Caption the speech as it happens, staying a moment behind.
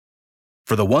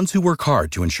For the ones who work hard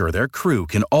to ensure their crew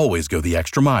can always go the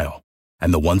extra mile,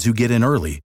 and the ones who get in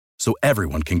early so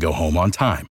everyone can go home on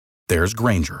time, there's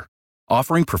Grainger,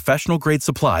 offering professional-grade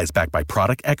supplies backed by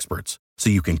product experts so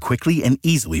you can quickly and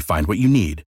easily find what you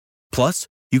need. Plus,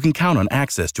 you can count on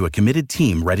access to a committed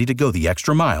team ready to go the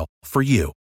extra mile for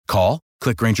you. Call,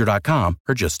 click Grainger.com,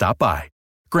 or just stop by.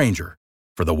 Grainger,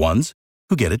 for the ones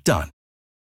who get it done.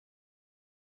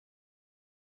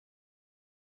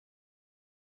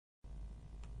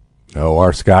 Oh,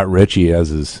 our Scott Ritchie has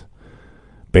his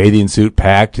bathing suit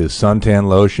packed, his suntan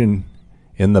lotion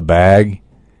in the bag.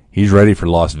 He's ready for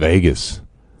Las Vegas,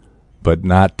 but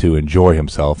not to enjoy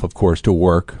himself, of course, to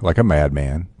work like a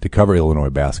madman to cover Illinois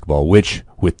basketball, which,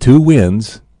 with 2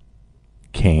 wins,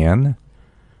 can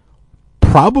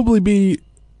probably be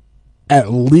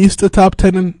at least a top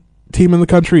 10 team in the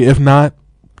country, if not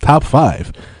top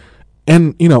 5.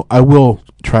 And, I will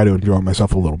try to enjoy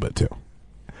myself a little bit, too.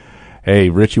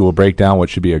 Hey, Richie will break down what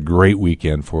should be a great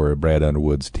weekend for Brad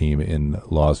Underwood's team in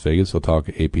Las Vegas. He'll talk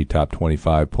AP Top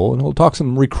 25 poll, and he'll talk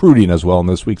some recruiting as well in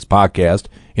this week's podcast,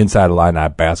 Inside Illini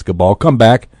Basketball. Come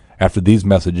back after these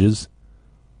messages.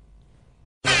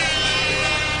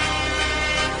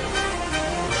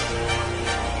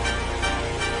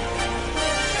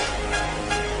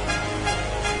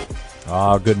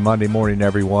 Good Monday morning,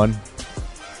 everyone.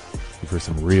 For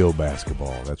some real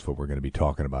basketball. That's what we're going to be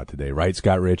talking about today. Right,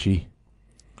 Scott Ritchie?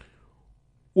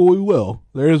 Well, we will.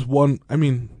 There is one,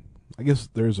 I guess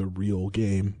there's a real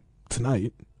game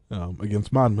tonight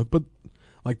against Monmouth, but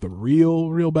like the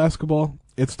real basketball,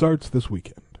 it starts this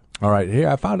weekend. All right. Hey,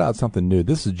 I found out something new.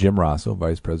 This is Jim Rosso,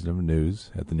 Vice President of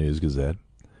News at the News Gazette.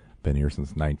 Been here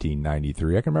since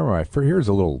 1993. I can remember here's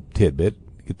a little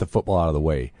tidbit. Get the football out of the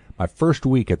way. My first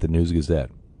week at the News Gazette,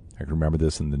 I can remember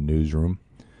this in the newsroom.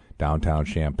 Downtown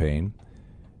Champaign,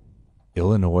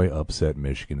 Illinois upset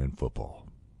Michigan in football.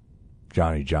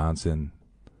 Johnny Johnson,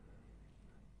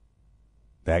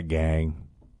 that gang,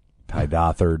 Ty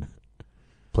Dothard,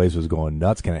 place was going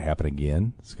nuts. Can it happen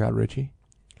again, Scott Ritchie?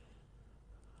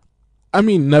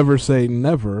 Never say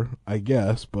never, I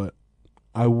guess, but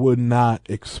I would not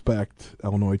expect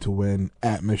Illinois to win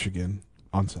at Michigan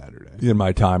on Saturday. In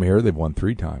my time here, they've won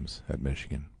 3 times at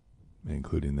Michigan,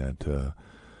 including that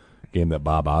game that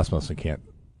Bob Osmussen can't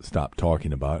stop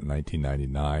talking about in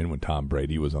 1999 when Tom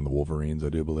Brady was on the Wolverines, I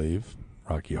do believe.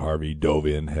 Rocky Harvey dove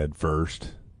in head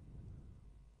first.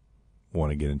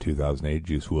 Won again in 2008,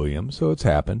 Juice Williams. So it's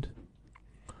happened.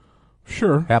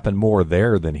 Sure. Happened more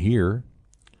there than here.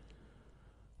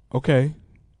 Okay.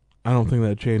 I don't think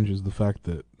that changes the fact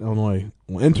that Illinois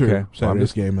will enter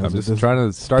Saturday's game as a trying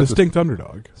to start distinct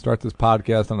underdog. Start this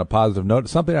podcast on a positive note.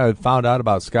 Something I found out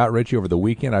about Scott Ritchie over the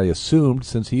weekend, I assumed,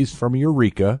 since he's from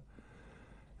Eureka,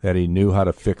 that he knew how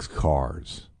to fix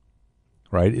cars.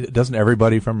 Right? Doesn't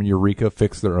everybody from Eureka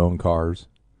fix their own cars?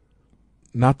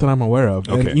 Not that I'm aware of.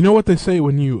 Okay. And you know what they say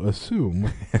when you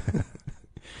assume?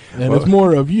 And it's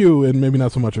more of you and maybe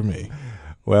not so much of me.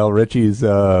 Well, Ritchie's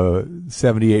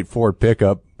 78 Ford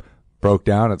pickup broke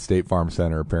down at State Farm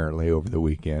Center apparently over the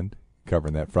weekend,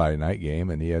 covering that Friday night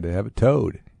game, and he had to have it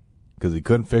towed because he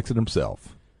couldn't fix it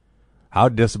himself. How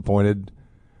disappointed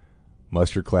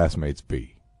must your classmates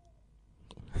be?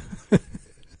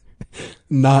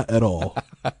 Not at all.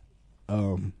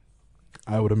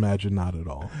 I would imagine not at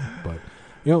all.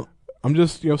 But, I'm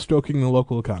just, stoking the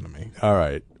local economy. All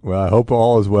right. Well, I hope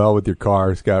all is well with your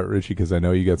car, Scott Ritchie, because I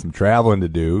know you got some traveling to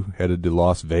do. Headed to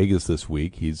Las Vegas this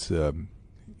week. He's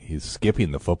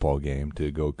skipping the football game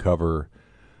to go cover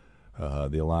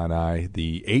the Illini,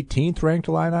 the 18th ranked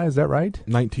Illini. Is that right?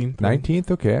 19th.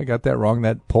 19th. Okay, I got that wrong.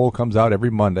 That poll comes out every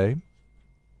Monday.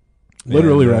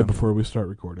 Literally right before we start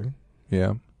recording.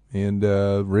 Yeah, and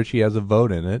Ritchie has a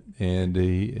vote in it, and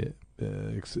he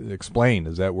explained.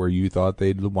 Is that where you thought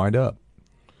they'd wind up?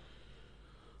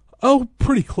 Oh,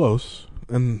 pretty close.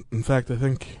 And in fact, I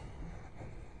think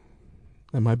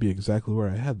that might be exactly where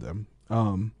I had them.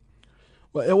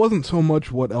 Well, it wasn't so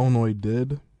much what Illinois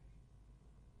did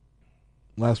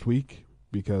last week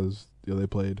because they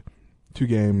played 2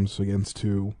 games against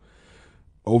 2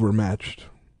 overmatched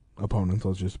opponents.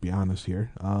 Let's just be honest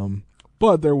here.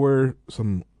 But there were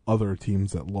some other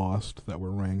teams that lost that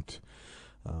were ranked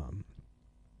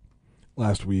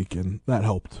last week, and that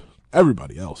helped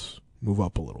everybody else move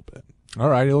up a little bit. All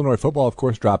right, Illinois football, of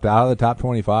course, dropped out of the top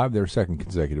 25. Their second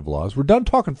consecutive loss. We're done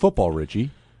talking football,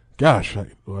 Richie. Gosh, I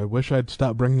wish I'd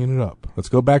stop bringing it up. Let's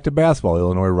go back to basketball.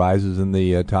 Illinois rises in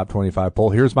the top 25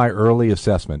 poll. Here's my early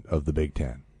assessment of the Big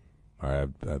Ten. All right,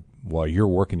 while you're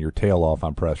working your tail off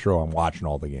on press row, I'm watching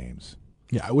all the games.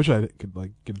 Yeah, I wish I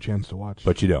could get a chance to watch.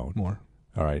 But you don't. More.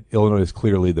 All right, Illinois is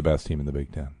clearly the best team in the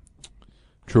Big Ten.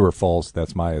 True or false?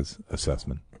 That's my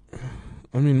assessment.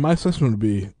 I mean, my assessment would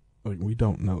be, like, we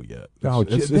don't know yet.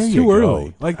 It's there you too go.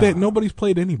 early. Like, nobody's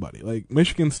played anybody. Like,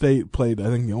 Michigan State played, I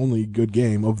think, the only good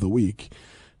game of the week.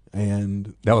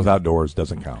 And that was outdoors,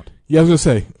 doesn't count. Yeah, I was going to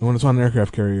say, when it's on an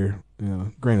aircraft carrier,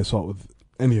 grain of salt with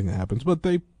anything that happens. But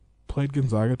they played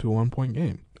Gonzaga to a 1-point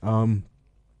game.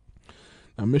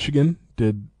 Now, Michigan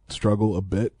did struggle a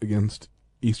bit against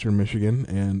Eastern Michigan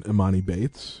and Imani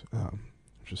Bates,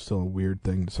 which is still a weird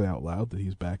thing to say out loud that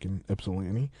he's back in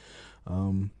Ypsilanti. I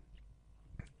don't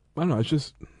know. It's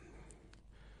just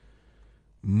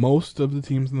most of the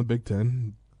teams in the Big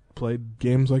Ten played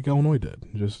games like Illinois did.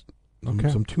 Just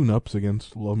some tune-ups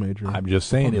against low major. I'm just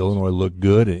saying opponents. Illinois looked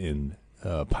good in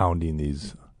pounding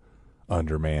these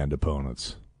undermanned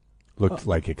opponents. Looked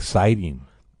like exciting.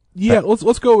 Yeah,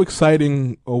 let's go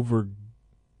exciting over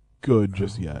good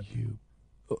just yet.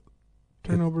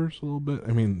 Turnovers a little bit.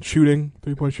 I mean, shooting,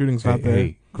 3-point shooting's not there.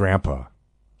 Hey, Grandpa,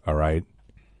 all right?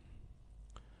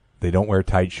 They don't wear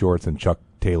tight shorts and Chuck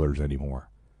Taylors anymore.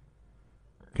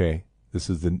 Okay? It's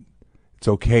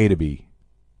okay to be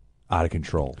out of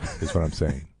control, is what I'm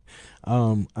saying.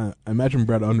 I imagine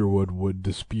Brett Underwood would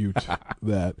dispute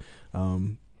that.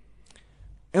 And,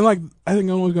 like, I think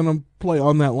Illinois is going to play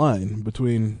on that line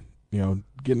between,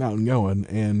 getting out and going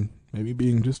and maybe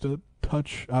being just a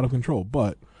touch out of control.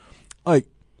 But, like,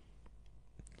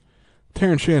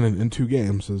 Terrence Shannon in 2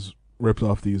 games has ripped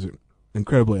off these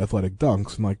incredibly athletic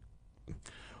dunks. And, like,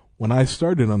 when I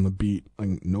started on the beat,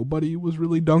 like, nobody was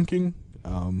really dunking.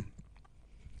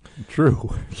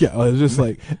 True. Yeah, it was just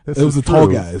like, it was the tall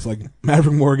guys. Like,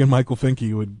 Maverick Morgan, Michael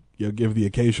Finke would give the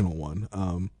occasional one.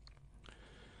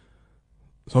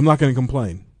 So I'm not going to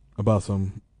complain about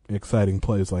some exciting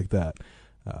plays like that.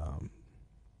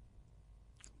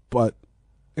 But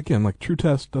again, like, true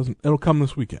test it'll come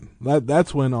this weekend.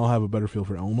 That's when I'll have a better feel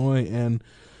for Illinois, and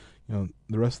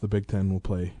the rest of the Big Ten will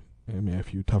play maybe a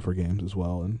few tougher games as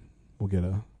well, and we'll get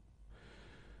a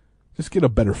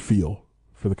better feel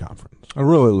for the conference. I'm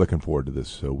really looking forward to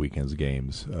this weekend's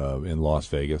games in Las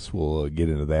Vegas. We'll get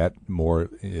into that more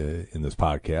in this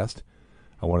podcast.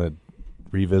 I want to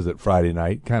revisit Friday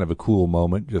night, kind of a cool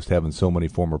moment, just having so many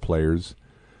former players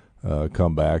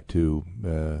come back to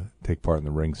take part in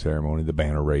the ring ceremony, the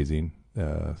banner raising.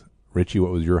 Richie,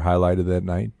 what was your highlight of that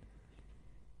night?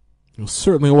 Well,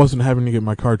 certainly it wasn't having to get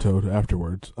my car towed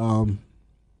afterwards.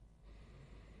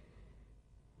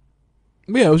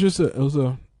 Yeah, it was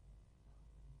a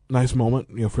nice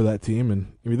moment, for that team.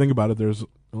 And if you think about it, there's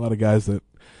a lot of guys that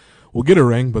will get a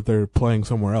ring, but they're playing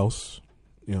somewhere else,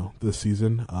 this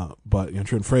season. But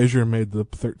Trent Frazier made the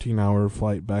 13-hour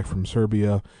flight back from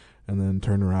Serbia and then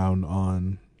turned around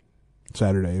on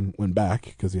Saturday and went back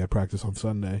because he had practice on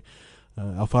Sunday.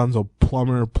 Alfonso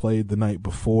Plummer played the night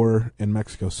before in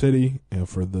Mexico City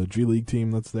for the G League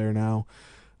team that's there now.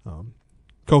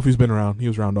 Kofi's been around. He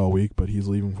was around all week, but he's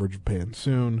leaving for Japan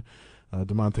soon.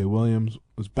 DeMonte Williams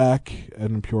was back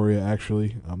in Peoria,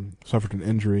 actually. Suffered an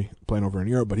injury playing over in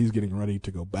Europe, but he's getting ready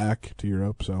to go back to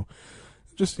Europe. So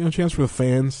just a chance for the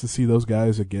fans to see those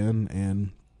guys again.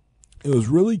 And it was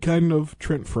really kind of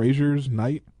Trent Frazier's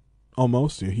night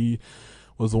almost. He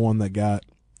was the one that got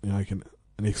like an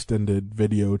extended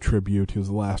video tribute. He was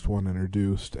the last one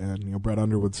introduced. And Brett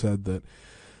Underwood said that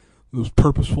it was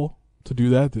purposeful to do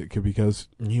that because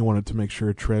he wanted to make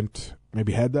sure Trent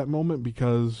maybe had that moment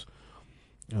because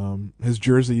his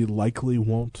jersey likely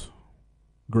won't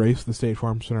grace the State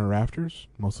Farm Center rafters,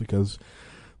 mostly because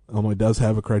Illinois does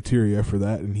have a criteria for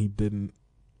that, and he didn't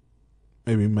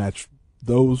maybe match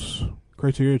those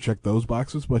criteria, check those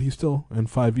boxes, but he still, in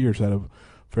 5 years, had a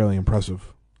fairly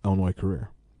impressive Illinois career.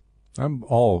 I'm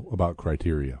all about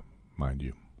criteria, mind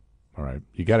you. All right,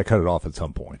 you got to cut it off at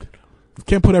some point.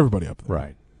 Can't put everybody up there.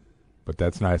 Right. But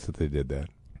that's nice that they did that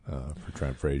for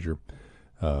Trent Frazier.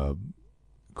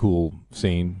 Cool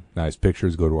scene, nice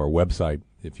pictures. Go to our website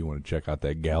if you want to check out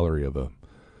that gallery of a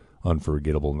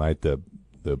unforgettable night. The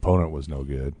opponent was no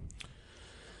good.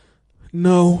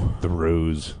 No. The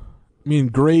Ruse. I mean,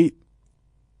 great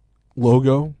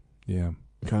logo. Yeah.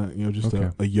 Kind of, just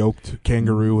a yoked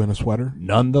kangaroo in a sweater.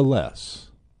 Nonetheless,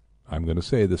 I'm going to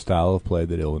say the style of play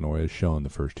that Illinois has shown the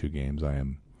first 2 games I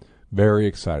am very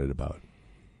excited about.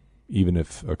 Even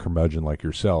if a curmudgeon like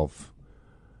yourself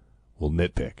will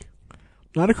nitpick.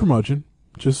 Not a curmudgeon,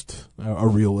 just a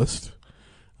realist.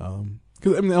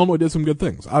 Because Illinois did some good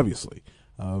things, obviously.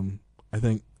 I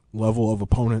think level of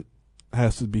opponent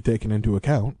has to be taken into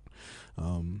account.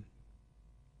 And,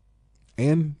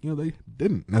 they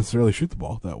didn't necessarily shoot the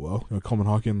ball that well. Coleman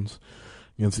Hawkins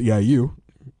against EIU,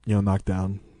 knocked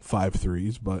down 5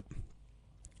 threes, but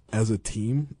as a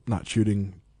team, not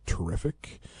shooting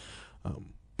terrific.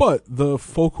 But the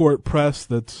full court press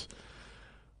that's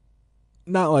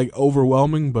not like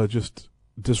overwhelming, but just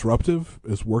disruptive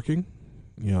is working.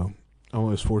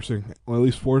 Always forced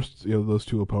those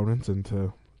two opponents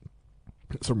into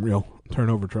some real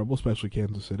turnover trouble, especially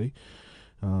Kansas City.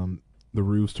 The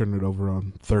Roos turned it over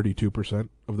on 32%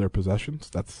 of their possessions.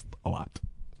 That's a lot.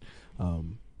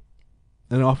 And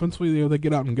offensively, they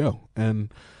get out and go.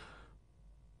 And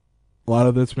a lot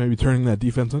of it's maybe turning that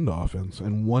defense into offense.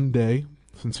 And one day,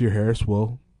 Sincere Harris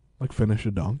will finish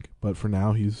a dunk. But for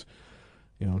now, he's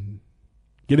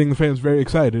getting the fans very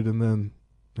excited and then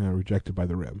rejected by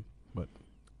the rim. But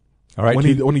all right,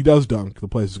 when he does dunk, the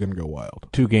place is going to go wild.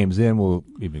 2 games in, we'll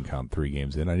even count 3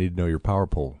 games in. I need to know your power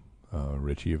poll,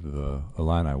 Richie, of the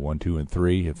Illini 1, 2, and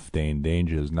 3. If Dane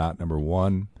Danger is not number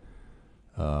 1,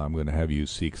 I'm going to have you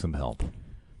seek some help.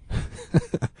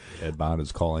 Ed Bond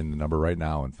is calling the number right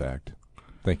now, in fact.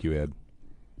 Thank you, Ed.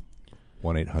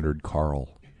 1-800-CARL.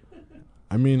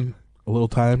 I mean, a little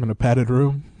time in a padded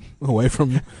room away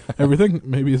from everything,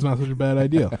 maybe it's not such a bad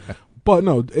idea. But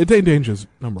no, Dane Danger's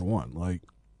number 1.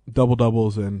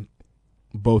 Double-doubles in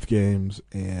both games,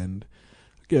 and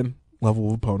again, level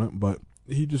of opponent, but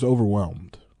he just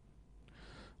overwhelmed.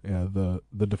 Yeah,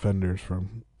 the defenders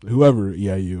from whoever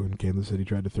EIU and Kansas City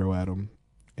tried to throw at him,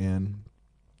 and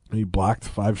he blocked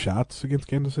 5 shots against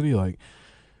Kansas City,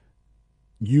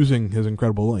 using his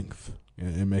incredible length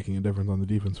and making a difference on the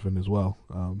defensive end as well.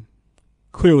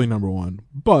 Clearly number 1,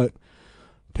 but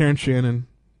Terrence Shannon,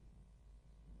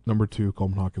 number 2,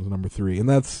 Coleman Hawkins, number 3, and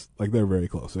that's they're very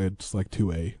close. It's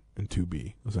 2A and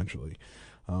 2B essentially.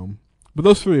 But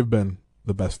those 3 have been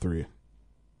the best 3.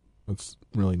 It's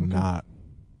really not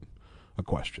a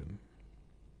question.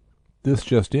 This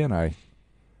just in, I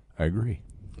agree.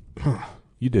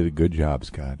 You did a good job,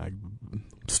 Scott. I'm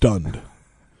stunned.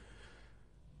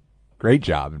 Great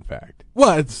job, in fact.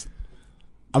 Well,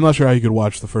 I'm not sure how you could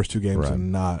watch the first 2 games right.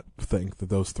 and not think that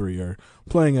those 3 are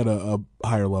playing at a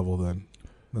higher level than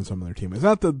some of their teammates.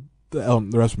 Not that the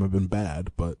rest of them have been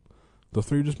bad, but the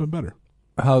 3 have just been better.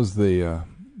 How's the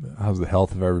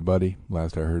health of everybody?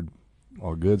 Last I heard,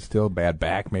 all good still. Bad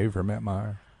back maybe for Matt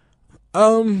Meyer?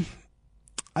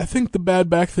 I think the bad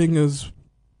back thing is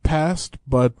past,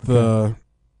 but the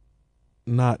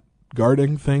not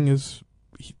guarding thing is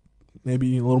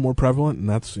maybe a little more prevalent, and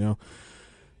that's,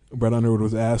 Brett Underwood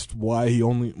was asked why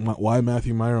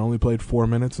Matthew Meyer only played 4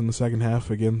 minutes in the second half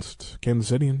against Kansas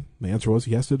City, and the answer was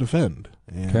he has to defend.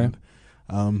 And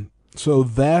so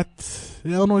that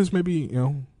Illinois is maybe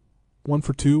 1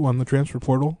 for 2 on the transfer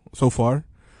portal so far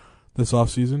this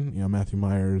offseason. Matthew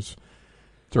Meyer's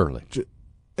it's early.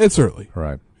 It's early.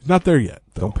 Right. He's not there yet,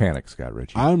 though. Don't panic, Scott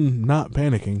Ritchie. I'm not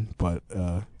panicking, but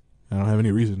I don't have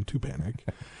any reason to panic.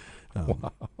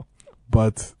 Wow.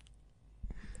 But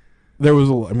there was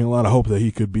a lot of hope that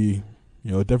he could be,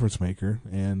 a difference maker,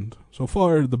 and so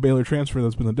far the Baylor transfer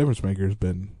that's been the difference maker has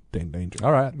been Dane Danger.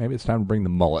 All right, maybe it's time to bring the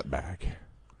mullet back.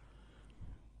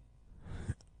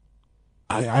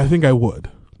 I think I would.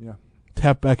 Yeah.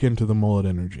 Tap back into the mullet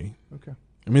energy. Okay.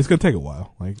 I mean, it's going to take a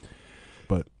while,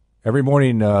 but every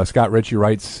morning, Scott Ritchie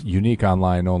writes unique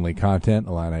online-only content,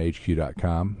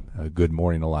 IlliniHQ.com. Good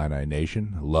morning, Illini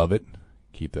Nation. Love it.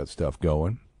 Keep that stuff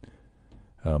going.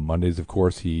 Mondays, of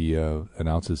course, he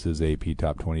announces his AP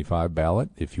Top 25 ballot.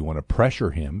 If you want to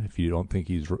pressure him, if you don't think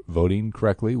he's voting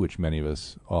correctly, which many of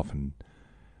us often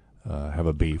have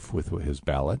a beef with his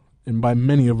ballot. And by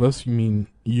many of us, you mean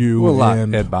you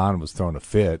and... Ed Bond was throwing a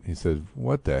fit. He said,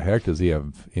 what the heck does he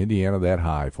have Indiana that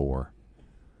high for?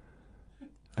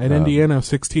 I had Indiana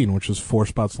 16, which is 4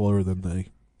 spots lower than they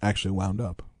actually wound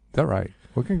up. Is that right?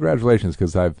 Well, congratulations,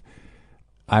 because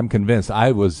I'm convinced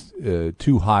I was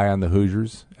too high on the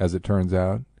Hoosiers, as it turns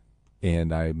out,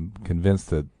 and I'm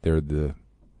convinced that they're the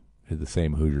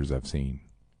same Hoosiers I've seen.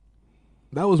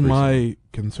 That was my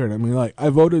concern. I mean, I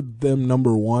voted them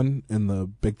number 1 in the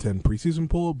Big Ten preseason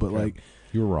poll, but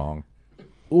you're wrong.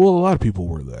 Well, a lot of people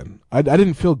were then. I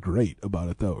didn't feel great about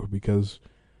it though, because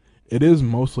it is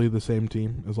mostly the same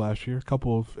team as last year. A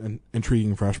couple of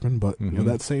intriguing freshmen, but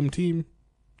that same team,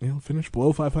 finished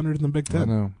below 500 in the Big Ten. I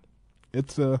know.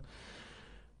 It's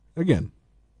again,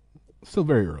 still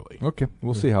very early. Okay,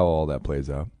 we'll see how all that plays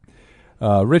out.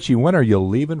 Richie, when are you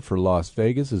leaving for Las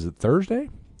Vegas? Is it Thursday?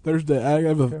 Thursday. I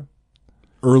have a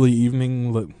early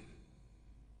evening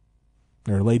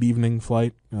or late evening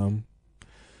flight out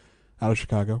of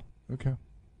Chicago. Okay.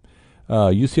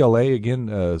 UCLA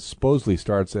again supposedly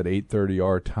starts at 8:30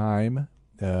 our time.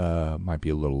 Might be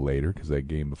a little later because that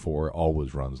game before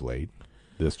always runs late.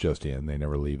 This just in, they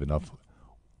never leave enough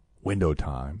window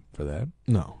time for that.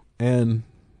 No, and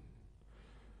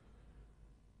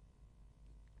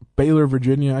Baylor,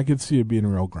 Virginia, I could see it being a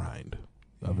real grind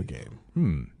of a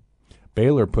game.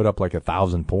 Baylor put up like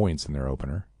 1,000 points in their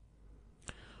opener.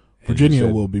 Virginia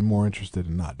will be more interested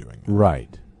in not doing that.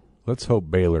 Right. Let's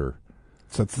hope Baylor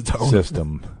sets the tone.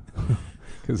 System.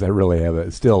 Because I really have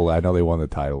it. Still, I know they won the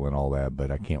title and all that,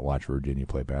 but I can't watch Virginia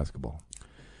play basketball.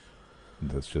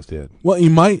 That's just it. Well,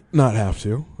 you might not have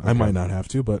to. Okay. I might not have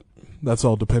to, but that's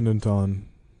all dependent on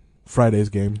Friday's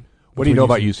game. What do you know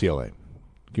about UCLA?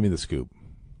 Give me the scoop.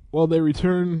 Well, they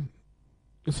return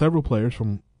several players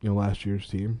from last year's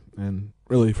team, and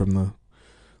really from the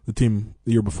team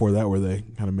the year before that, where they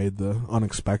kind of made the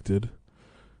unexpected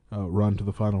run to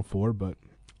the Final Four, but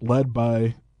led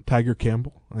by Tiger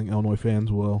Campbell. I think Illinois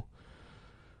fans will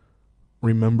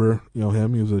remember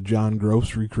him. He was a John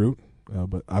Gross recruit,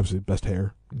 but obviously best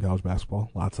hair in college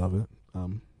basketball, lots of it.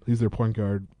 He's their point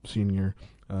guard senior.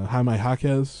 Jaime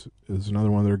Jaquez is another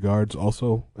one of their guards,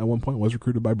 also at one point was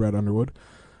recruited by Brad Underwood.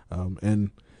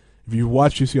 And if you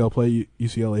watch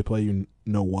UCLA play, you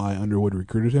know why Underwood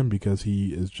recruited him, because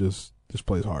he is just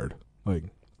plays hard. Like,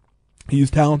 he's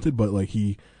talented, but like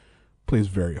he plays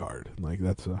very hard. Like,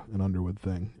 that's an Underwood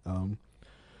thing.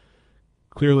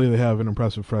 Clearly, they have an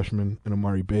impressive freshman in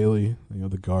Amari Bailey,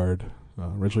 the guard,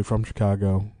 originally from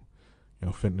Chicago.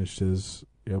 Finished his.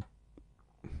 Did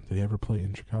he ever play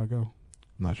in Chicago?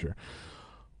 I'm not sure.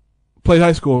 Played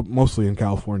high school mostly in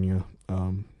California.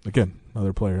 Again,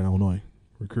 another player in Illinois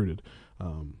recruited.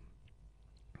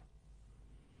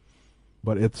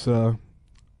 But it's a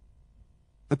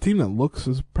team that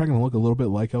is probably going to look a little bit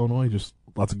like Illinois, just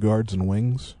lots of guards and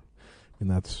wings. And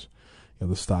that's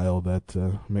the style that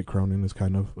Mick Cronin has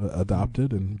kind of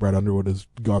adopted, and Brad Underwood has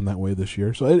gone that way this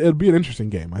year. So it'll be an interesting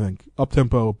game, I think.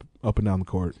 Up-tempo, up and down the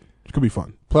court. It could be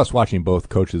fun. Plus, watching both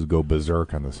coaches go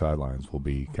berserk on the sidelines will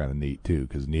be kind of neat, too,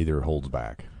 because neither holds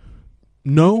back.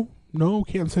 No,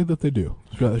 can't say that they do.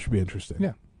 So that should be interesting.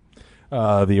 Yeah.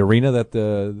 The arena that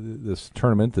this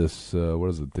tournament, what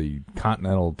is it, the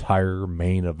Continental Tire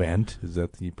main event, is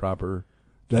that the proper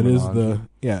That is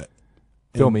yeah.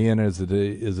 Fill me in. Is it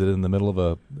in the middle of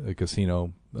a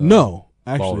casino? No,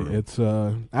 actually, ballroom? It's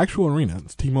actual arena.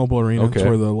 It's T-Mobile Arena. Okay. It's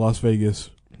where the Las Vegas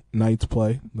Knights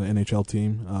play, the NHL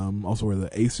team. Also where the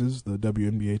Aces, the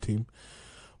WNBA team,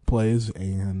 plays,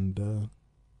 and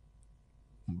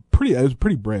it was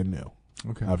pretty brand new.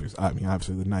 Okay.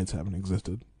 Obviously the Knights haven't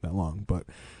existed that long, but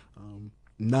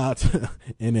not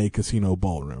in a casino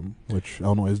ballroom, which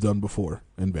Illinois has done before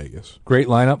in Vegas. Great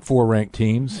lineup, 4 ranked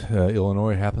teams.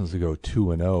 Illinois happens to go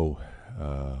 2-0.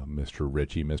 Mr.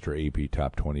 Ritchie, Mr. AP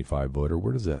Top 25 voter.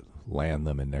 Where does that land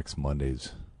them in next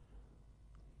Monday's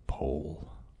poll?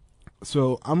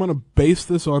 So I'm going to base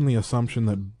this on the assumption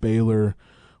that Baylor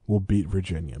will beat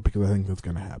Virginia, because I think that's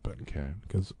going to happen. Okay.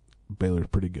 Because Baylor's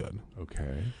pretty good.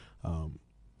 Okay.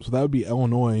 So that would be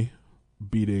Illinois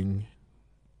beating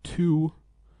 2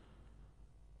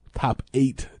 top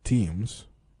 8 teams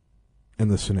in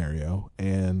this scenario,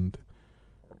 and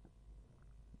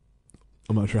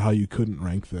I'm not sure how you couldn't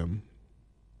rank them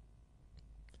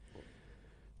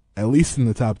at least in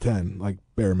the top 10, like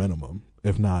bare minimum,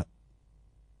 if not,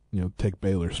 take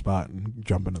Baylor's spot and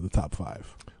jump into the top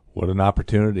 5. What an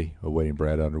opportunity awaiting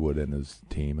Brad Underwood and his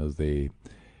team as they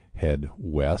head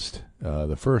west.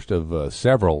 The first of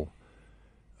several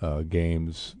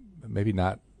games, maybe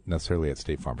not necessarily at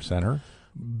State Farm Center.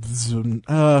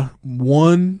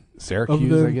 One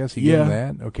Syracuse, I guess. You give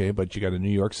them that? Okay, but you got a New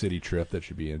York City trip that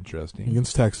should be interesting.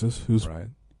 Against Texas, who's right.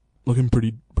 Looking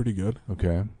pretty good.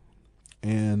 Okay.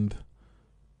 And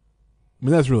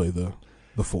that's really the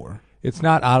 4. It's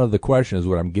not out of the question, is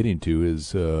what I'm getting to,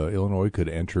 is Illinois could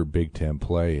enter Big Ten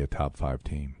play, a top 5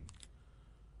 team.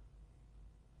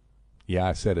 Yeah,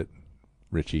 I said it,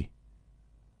 Richie.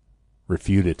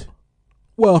 Refute it.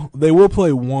 Well, they will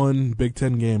play one Big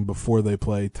Ten game before they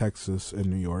play Texas and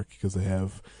New York, because they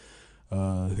have,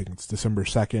 I think it's December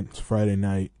 2nd, it's Friday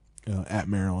night, at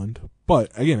Maryland.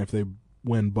 But, again, if they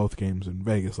win both games in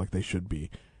Vegas, like they should be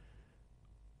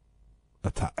a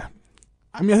top.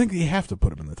 I think you have to put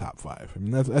them in the top 5.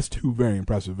 That's 2 very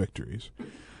impressive victories,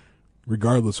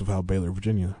 regardless of how Baylor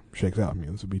Virginia shakes out.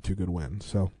 This would be 2 good wins.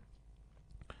 So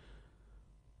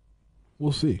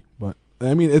we'll see. But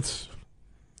it's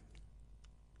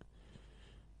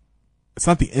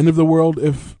not the end of the world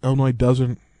if Illinois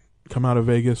doesn't come out of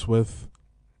Vegas with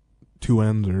 2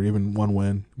 wins or even 1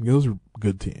 win. Those are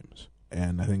good teams,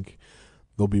 and I think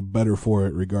they'll be better for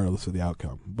it regardless of the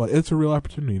outcome. But it's a real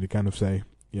opportunity to kind of say,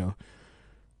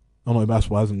 Illinois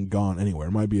basketball hasn't gone anywhere.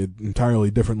 It might be an entirely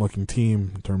different looking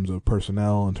team in terms of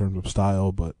personnel, in terms of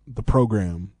style, but the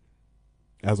program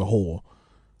as a whole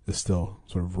is still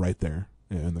sort of right there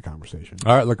in the conversation.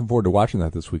 All right, looking forward to watching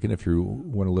that this weekend. If you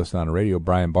want to listen on the radio,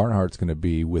 Brian Barnhart's going to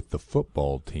be with the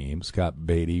football team. Scott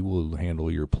Beatty will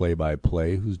handle your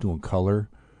play-by-play. Who's doing color?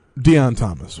 Deion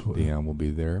Thomas. Deion will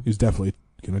be there. He's definitely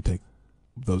going to take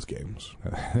those games.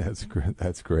 That's great.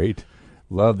 That's great.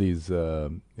 Love these.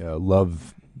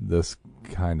 Love this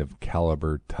kind of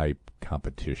caliber type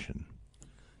competition.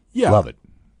 Yeah, love it.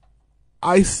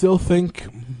 I still think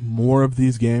more of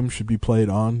these games should be played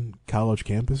on college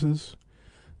campuses.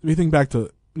 If you think back to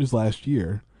just last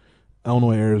year,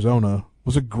 Illinois Arizona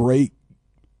was a great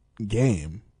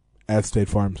game at State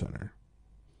Farm Center.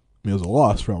 I mean, it was a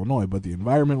loss for Illinois, but the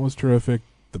environment was terrific.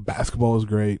 The basketball was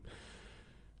great.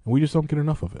 And we just don't get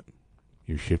enough of it.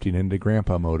 You're shifting into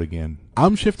grandpa mode again.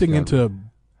 I'm shifting into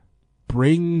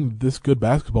bring this good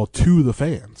basketball to the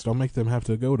fans. Don't make them have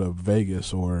to go to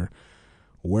Vegas or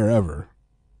wherever.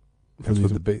 That's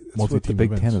what the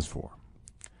Big Ten is for.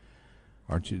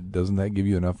 Aren't you? Doesn't that give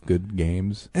you enough good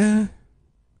games? I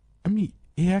mean,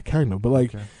 yeah, kind of. But,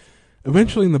 like,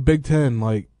 eventually in the Big Ten,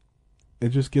 like, it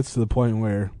just gets to the point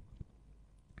where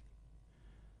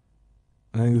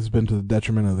I think this has been to the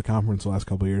detriment of the conference the last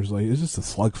couple of years. Like, it's just a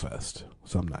slugfest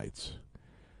some nights.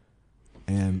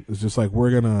 And it's just like,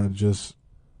 we're going to just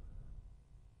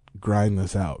grind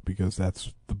this out because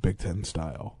that's the Big Ten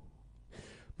style.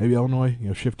 Maybe Illinois,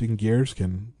 shifting gears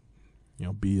can,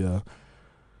 be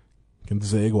can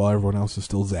zig while everyone else is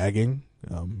still zagging.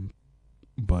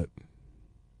 But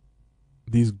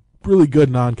these really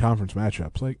good non-conference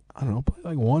matchups, like, I don't know, play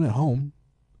like one at home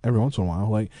every once in a while.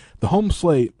 Like, the home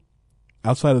slate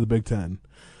outside of the Big Ten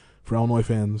for Illinois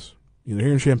fans, either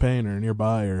here in Champaign or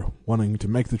nearby or wanting to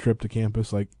make the trip to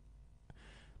campus, like,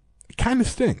 it kind of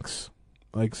stinks.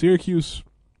 Like, Syracuse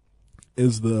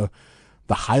is the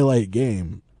highlight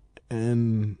game,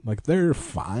 and, like, they're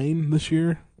fine this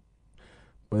year,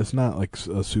 but it's not, like,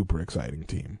 a super exciting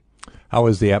team. How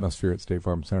is the atmosphere at State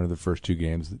Farm Center the first two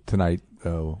games? Tonight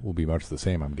will be much the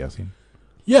same, I'm guessing.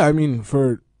 Yeah, I mean,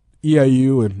 for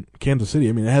EIU and Kansas City,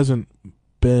 I mean, it hasn't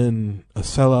been a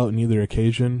sellout in either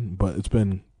occasion, but it's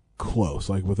been close,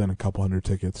 like within a couple hundred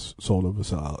tickets sold of a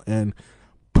sellout, and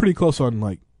pretty close on,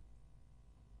 like,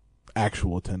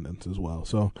 actual attendance as well.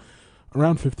 So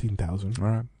around 15,000. All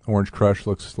right. Orange Crush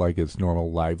looks like its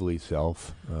normal lively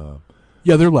self.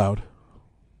 Yeah, they're loud.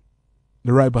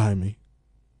 They're right behind me.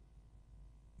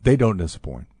 They don't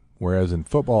disappoint. Whereas in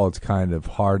football, it's kind of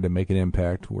hard to make an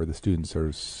impact where the students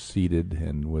are seated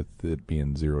and with it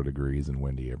being 0 degrees and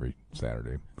windy every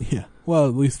Saturday. Yeah. Well,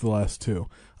 at least the last two.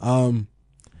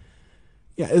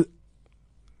 Yeah,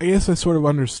 I guess I sort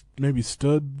of maybe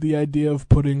stood the idea of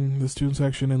putting the student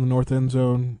section in the north end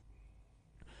zone.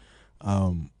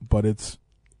 But it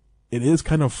is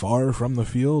kind of far from the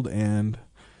field, and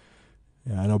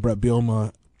I know Brett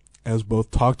Bielema has both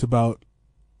talked about,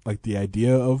 like, the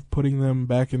idea of putting them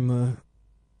back in the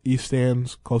east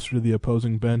stands closer to the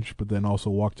opposing bench, but then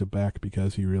also walked it back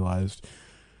because he realized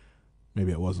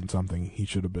maybe it wasn't something he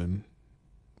should have been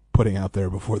putting out there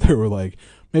before they were, like,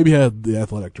 maybe had the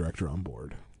athletic director on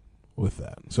board with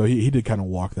that. So he did kind of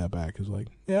walk that back. He's like,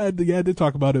 I did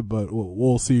talk about it, but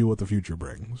we'll see what the future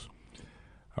brings.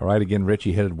 All right, again,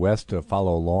 Richie headed west to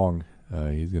follow along.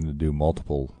 He's going to do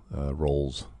multiple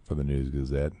roles for the News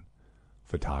Gazette.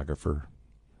 Photographer,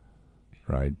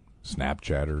 right?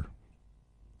 Snapchatter,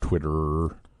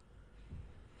 Twitterer.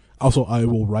 Also, I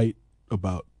will write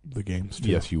about the games, too.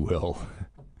 Yes, you will.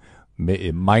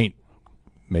 It might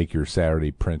make your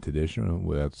Saturday print edition.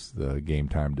 That's the Game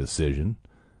Time decision.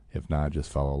 If not, just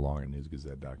follow along at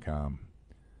newsgazette.com.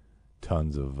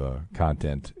 Tons of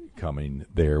content coming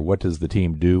there. What does the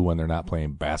team do when they're not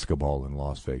playing basketball in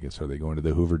Las Vegas? Are they going to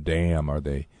the Hoover Dam? Are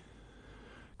they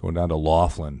going down to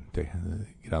Laughlin to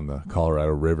get on the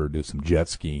Colorado River, do some jet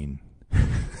skiing?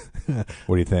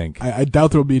 What do you think? I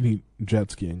doubt there will be any jet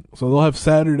skiing. So they'll have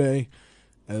Saturday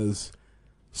as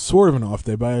sort of an off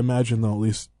day, but I imagine they'll at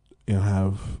least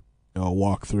have a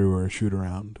walkthrough or a shoot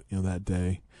around that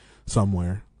day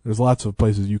somewhere. There's lots of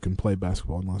places you can play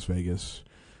basketball in Las Vegas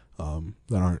that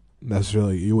aren't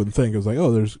necessarily, you wouldn't think. It was like,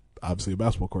 oh, there's obviously a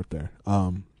basketball court there.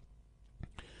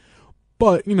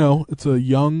 But, it's a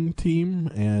young team,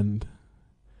 and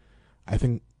I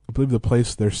believe the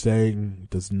place they're staying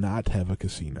does not have a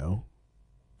casino.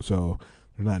 So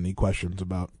there's not any questions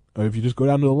about, if you just go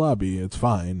down to the lobby, it's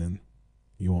fine, and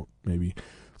you won't maybe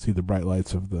see the bright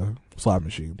lights of the slot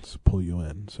machines pull you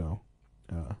in. So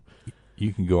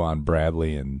you can go on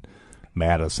Bradley and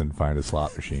Madison, find a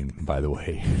slot machine, by the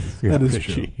way. That is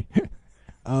true.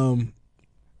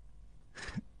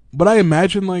 But I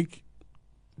imagine, like,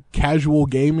 casual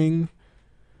gaming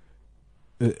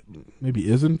maybe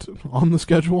isn't on the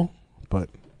schedule, But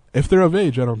if they're of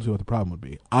age, I don't see what the problem would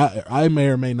be. I may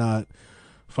or may not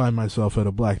find myself at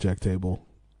a blackjack table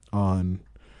on,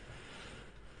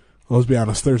 let's be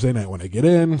honest, Thursday night when I get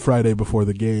in, Friday before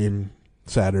the game,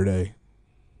 Saturday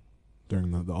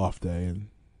during the off day, and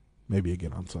maybe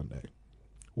again on Sunday.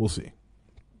 We'll see.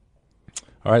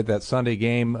 All right, that Sunday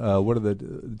game, what are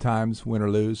the times, win or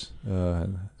lose?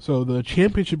 So the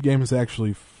championship game is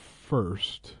actually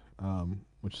first,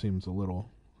 which seems a little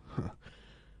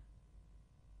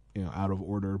out of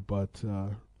order, but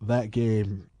that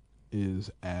game is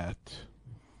at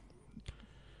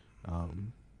I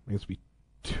guess it'd be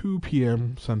 2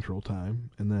 p.m. Central Time,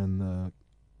 and then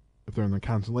if they're in the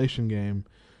consolation game,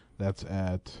 that's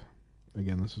at,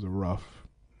 again, this is a rough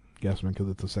guesstimate because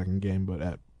it's the second game, but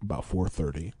at about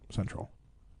 4:30 Central.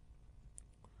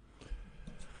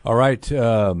 All right,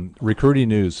 recruiting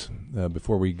news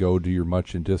before we go to your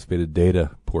much anticipated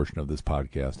data portion of this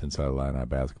podcast, Inside Illini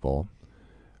Basketball.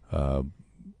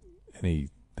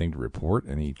 Anything to report?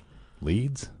 Any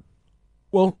leads?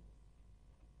 Well,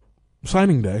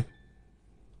 signing day,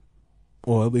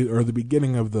 or the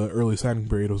beginning of the early signing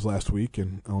period was last week,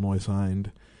 and Illinois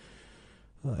signed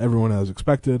everyone as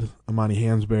expected: Amani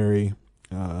Hansberry,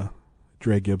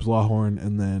 Dre Gibbs-Lawhorn,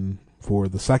 and then for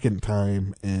the second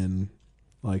time in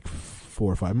like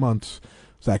 4 or 5 months,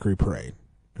 Zachary Perrine,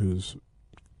 who's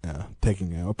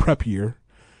taking a prep year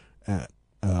at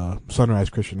Sunrise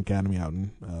Christian Academy out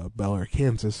in Bel Air,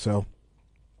 Kansas. So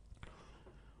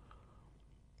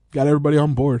got everybody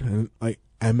on board, and I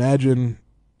imagine,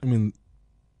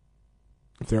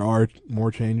 if there are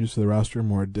more changes to the roster,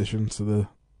 more additions to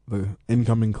the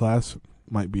incoming class,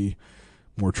 might be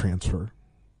more transfer.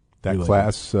 That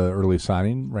class, early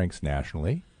signing, ranks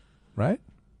nationally, right?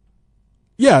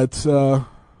 Yeah, it's I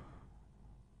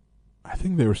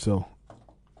think they were still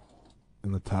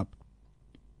in the top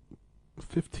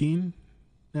 15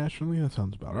 nationally. That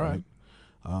sounds about right.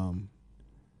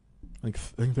 I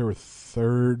think they were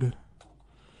third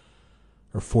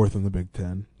or fourth in the Big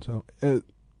Ten. So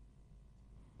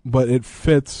but it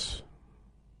fits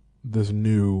this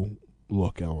new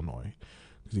look Illinois,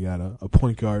 because you got a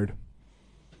point guard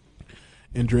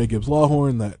in Dre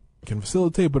Gibbs-Lawhorn that can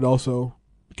facilitate, but also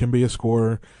can be a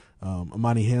scorer.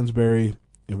 Amani Hansberry,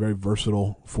 a very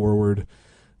versatile forward,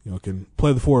 can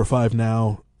play the 4 or 5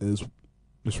 now. Is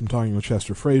just from talking with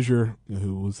Chester Frazier,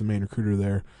 who was the main recruiter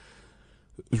there,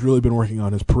 has really been working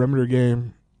on his perimeter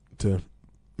game to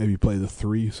maybe play the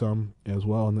 3 some as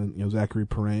well. And then Zachary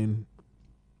Perrine,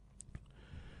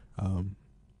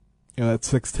 that's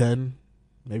 6'10",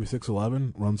 maybe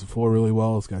 6'11", runs the floor really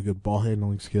well. He's got good ball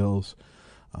handling skills.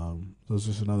 So it's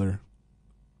just another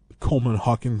Coleman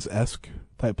Hawkins-esque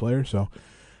type player. So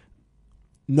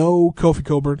no Kofi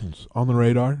Coburn's on the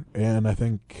radar, and I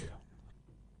think,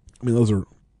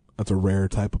 that's a rare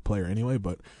type of player anyway,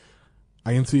 but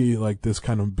I can see like this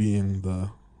kind of being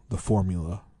the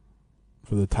formula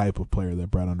for the type of player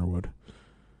that Brad Underwood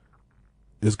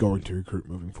is going to recruit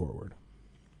moving forward.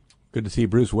 Good to see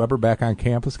Bruce Weber back on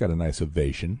campus. Got a nice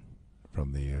ovation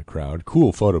from the crowd.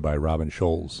 Cool photo by Robin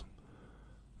Scholes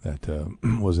that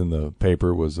was in the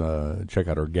paper. Was check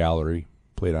out our gallery.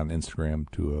 Played on Instagram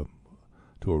to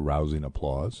a rousing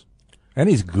applause, and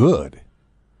he's good.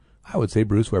 I would say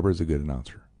Bruce Weber is a good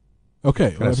announcer.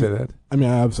 Okay, can I say that?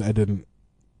 Obviously I didn't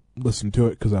listen to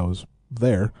it because I was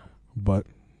there, but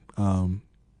I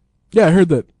heard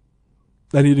that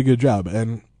he did a good job,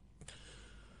 and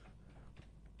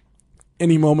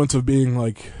any moments of being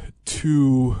like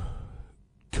too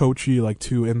coachy, like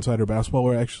too insider basketball,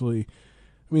 were actually,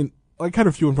 kind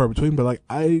of few and far between, but like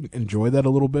I enjoy that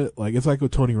a little bit. Like it's like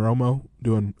with Tony Romo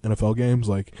doing NFL games.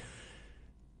 Like,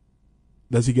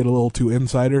 does he get a little too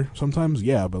insider sometimes?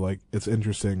 Yeah, but like it's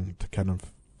interesting to kind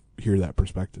of hear that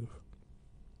perspective.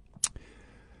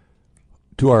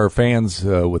 To our fans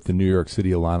with the New York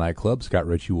City Illini Club, Scott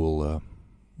Ritchie will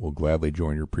gladly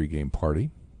join your pregame party.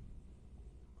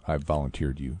 I've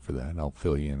volunteered you for that. I'll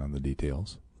fill you in on the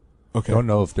details. Okay. Don't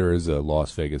know if there is a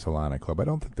Las Vegas Illini Club. I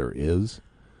don't think there is.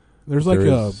 There's like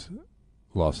there's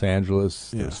Los Angeles,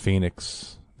 there's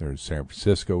Phoenix, there's San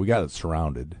Francisco. We got it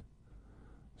surrounded.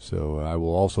 So I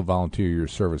will also volunteer your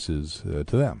services to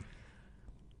them.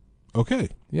 Okay.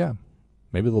 Yeah.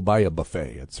 Maybe they'll buy you a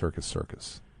buffet at Circus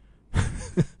Circus.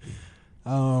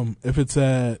 If it's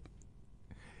at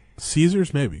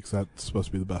Caesars, maybe, because that's supposed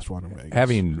to be the best one in Vegas.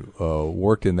 Having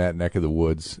worked in that neck of the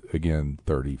woods, again,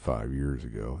 35 years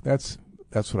ago, that's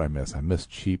what I miss. I miss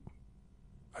cheap.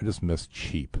 I just miss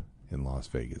cheap in Las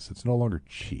Vegas. It's no longer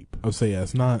cheap. I would say,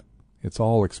 it's not. It's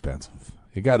all expensive.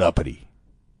 It got uppity.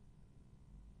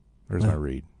 There's my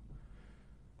read.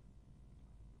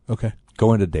 Okay.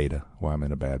 Go into data. Well, I'm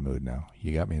in a bad mood now.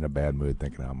 You got me in a bad mood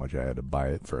thinking how much I had to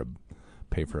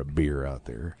pay for a beer out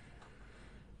there.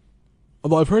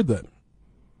 Although I've heard that,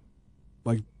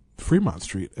 like Fremont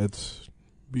Street, it's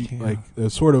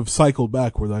sort of cycled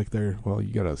back where like they're. Well,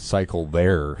 you got to cycle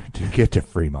there to get to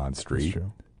Fremont Street. That's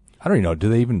true. I don't even know. Do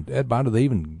they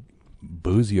even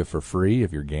booze you for free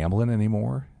if you're gambling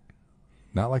anymore?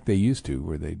 Not like they used to,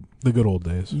 where they. The good old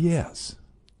days. Yes.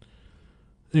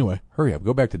 Anyway, hurry up.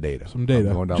 Go back to data. Some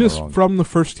data. Just from the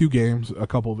first 2 games, a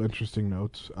couple of interesting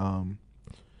notes.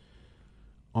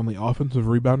 On the offensive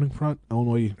rebounding front,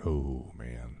 Illinois. Oh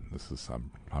man,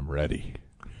 I'm ready.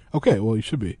 Okay, well you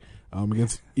should be.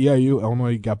 Against EIU,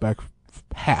 Illinois got back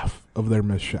half of their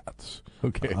missed shots.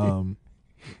 Okay. And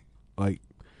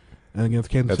against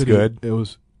Kansas City, good. It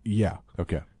was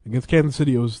Okay. Against Kansas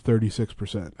City, it was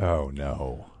 36%. Oh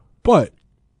no. But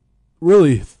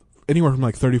really, anywhere from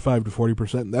like 35 to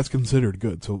 40%, that's considered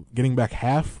good. So getting back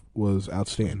half was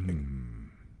outstanding.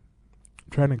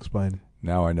 I'm trying to explain.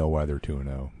 Now I know why they're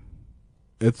 2-0.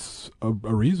 It's a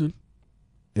reason.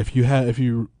 If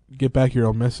you get back your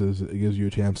own misses, it gives you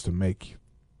a chance to make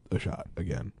a shot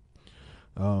again.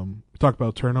 We talked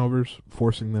about turnovers,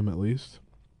 forcing them at least.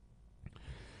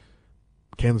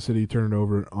 Kansas City turned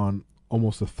over on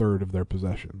almost a third of their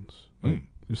possessions.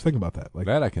 Just think about that. Like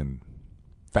that I can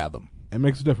fathom. It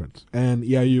makes a difference. And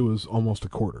EIU was almost a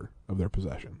quarter of their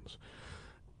possessions.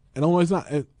 And Illinois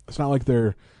it's not like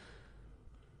they're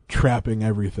trapping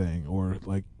everything or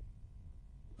like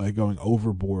going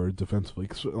overboard defensively.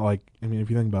 Like, I mean,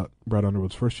 if you think about Brad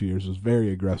Underwood's first 2 years, it was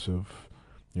very aggressive,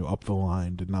 up the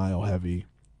line, denial heavy.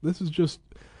 This is just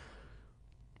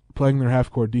playing their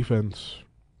half-court defense,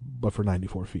 but for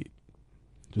 94 feet.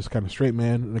 Just kind of straight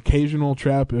man. An occasional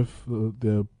trap if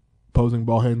the opposing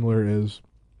ball handler is,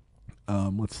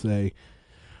 let's say,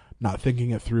 not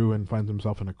thinking it through and finds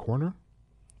himself in a corner.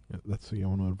 You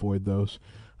want to avoid those.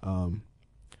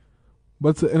 But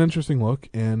it's an interesting look,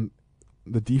 and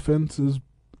the defense is,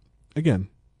 again,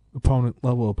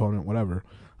 level opponent, whatever.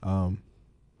 On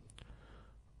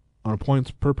a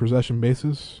points per possession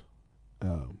basis,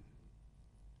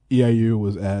 EIU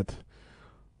was at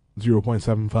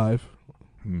 0.75.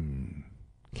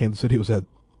 Kansas City was at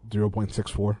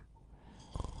 0.64.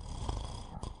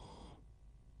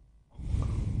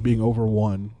 Being over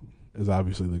 1 is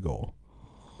obviously the goal.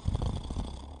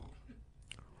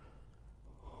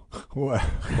 What?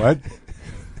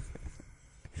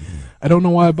 I don't know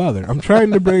why I bother. I'm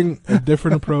trying to bring a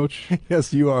different approach.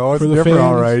 Yes, you are. For the different,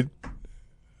 fans. all right.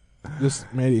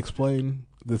 Just maybe explain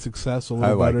the success a little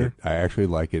I like better. it. I actually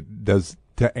like it.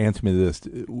 To answer me this,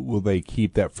 will they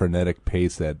keep that frenetic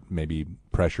pace, that maybe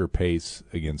pressure pace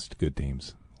against good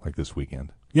teams like this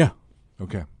weekend? Yeah.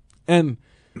 Okay. And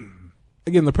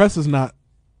again, the press is not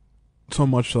so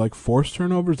much to like force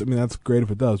turnovers. I mean, that's great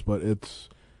if it does, but it's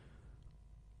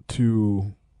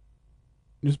to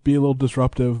just be a little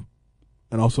disruptive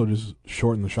and also just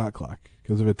shorten the shot clock.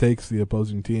 Because if it takes the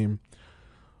opposing team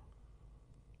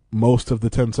most of the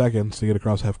 10 seconds to get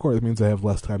across half court, it means they have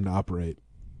less time to operate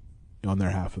on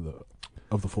their half of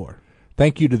the floor.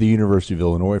 Thank you to the University of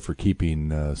Illinois for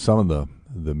keeping some of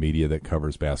the media that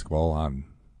covers basketball on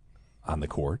the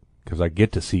court, because I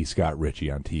get to see Scott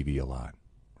Ritchie on TV a lot,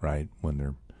 right? When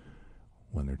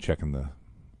they're checking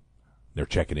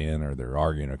in or they're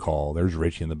arguing a call, there's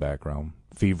Ritchie in the background,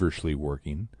 feverishly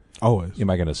working. Always.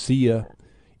 Am I going to see you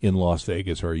in Las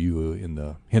Vegas, or are you in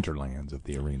the hinterlands of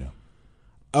the arena?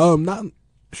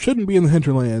 Shouldn't be in the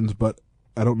hinterlands, but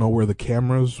I don't know where the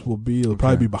cameras will be. It'll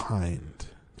probably be behind.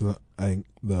 I think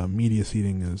the media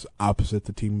seating is opposite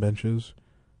the team benches.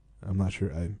 I'm not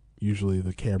sure. Usually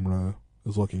the camera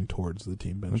is looking towards the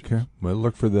team benches. Okay. Well,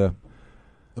 look for the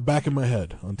back of my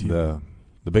head on TV.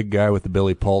 The big guy with the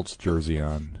Billy Pultz jersey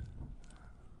on.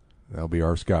 That'll be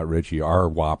our Scott Ritchie, our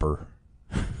Whopper.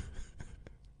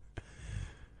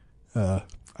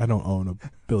 I don't own a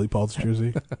Billy Pultz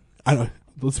jersey. I don't.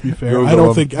 Let's be fair. I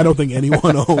don't think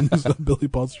anyone owns a Billy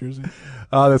Pultz jersey.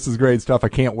 This is great stuff. I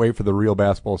can't wait for the real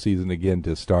basketball season again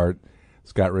to start.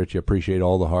 Scott Ritchie, appreciate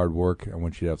all the hard work. I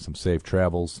want you to have some safe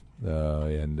travels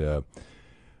and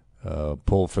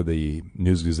pull for the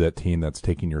News Gazette team that's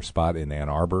taking your spot in Ann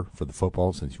Arbor for the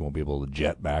football, since you won't be able to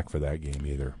jet back for that game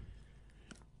either.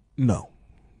 No.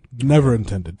 Never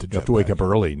intended to jet back. You have to wake up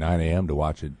early, 9 a.m., to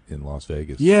watch it in Las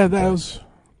Vegas. Yeah,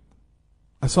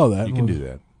 I saw that. You can do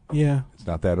that. Yeah. It's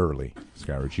not that early,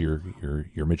 Scott Ritchie.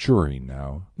 You're maturing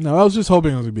now. No, I was just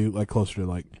hoping it was going to be like closer to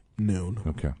like noon.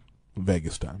 Okay.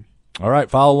 Vegas time. All right,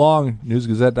 follow along,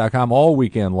 newsgazette.com all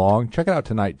weekend long. Check it out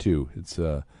tonight, too. It's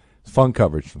fun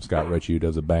coverage from Scott Ritchie, who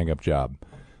does a bang-up job.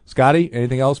 Scotty,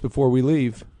 anything else before we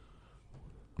leave?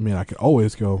 I mean, I could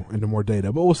always go into more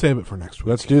data, but we'll save it for next week.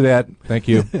 Let's do that. Thank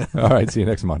you. All right. See you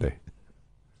next Monday.